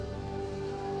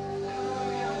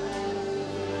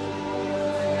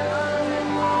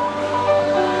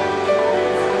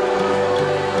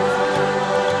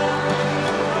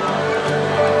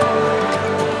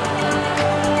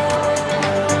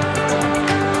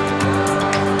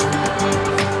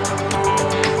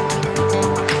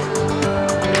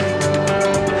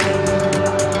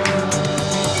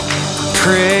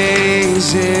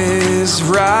is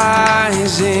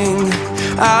rising,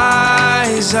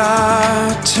 eyes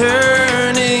are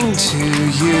turning to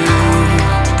you.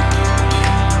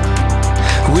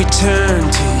 We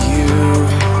turn to you.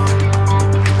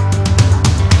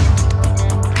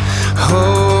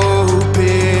 Hope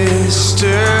is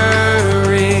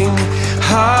stirring,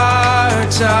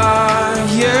 hearts are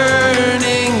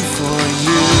yearning for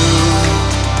you.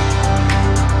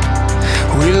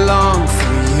 We long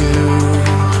for you.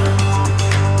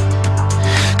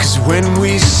 'Cause when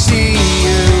we see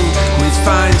you, we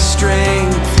find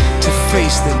strength to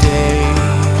face the day.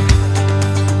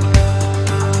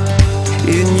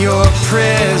 In your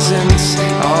presence,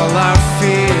 all our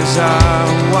fears are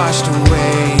washed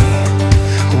away,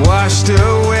 washed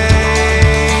away.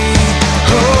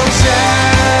 Hosanna,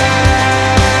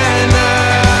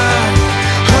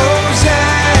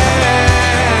 Hosanna,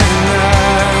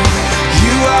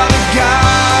 you are the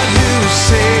God who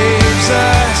saves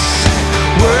us,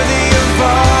 worthy of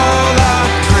all our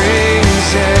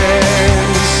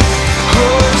praises.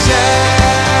 Hosanna,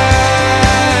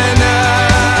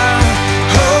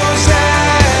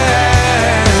 Hosanna,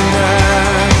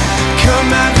 come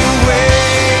have your way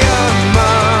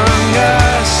among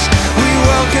us. We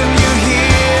welcome you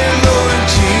here, Lord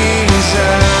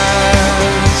Jesus.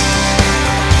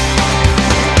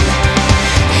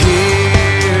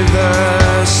 Hear the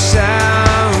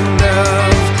sound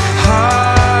of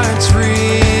hearts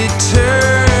returning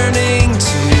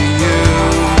to you.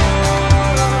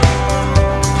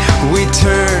 We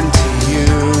turn to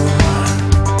you.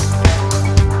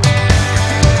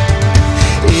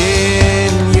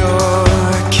 In your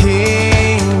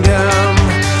kingdom,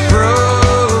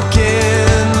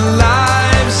 broken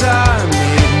lives are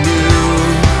made new.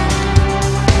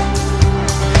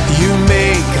 You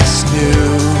make us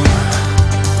new.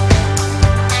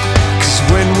 'Cause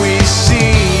when we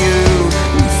see you,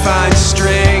 we find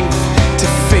strength to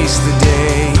face the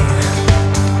day.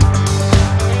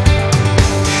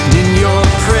 In your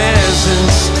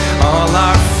presence, all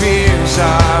our fears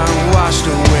are washed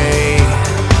away,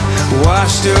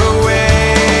 washed away.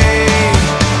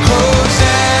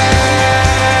 Hosanna,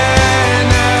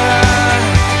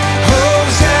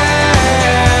 Hosanna,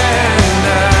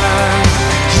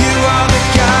 you are the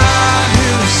God who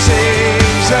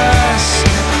saves us,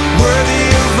 worthy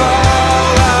of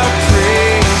all our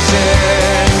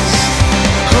praises.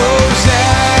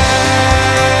 Hosanna,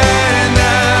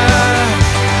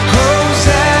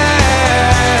 Hosanna,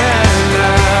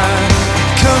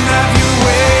 come have your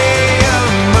way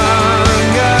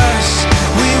among us.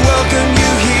 We welcome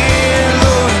you here,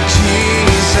 Lord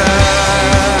Jesus.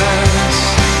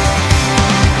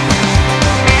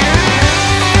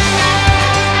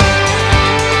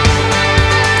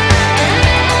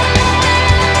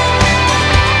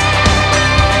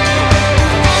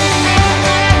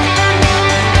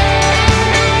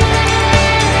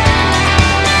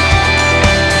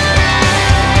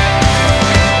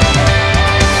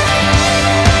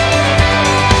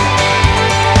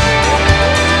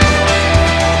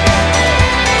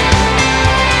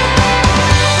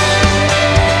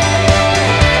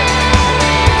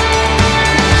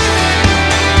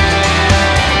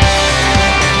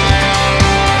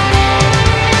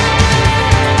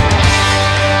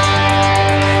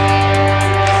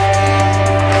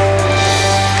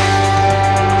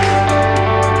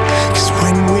 'Cause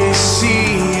when we see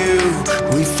you,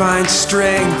 we find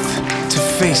strength to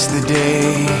face the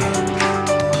day.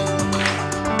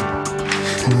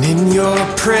 And in your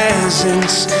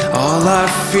presence, all our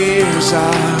fears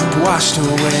are washed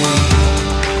away.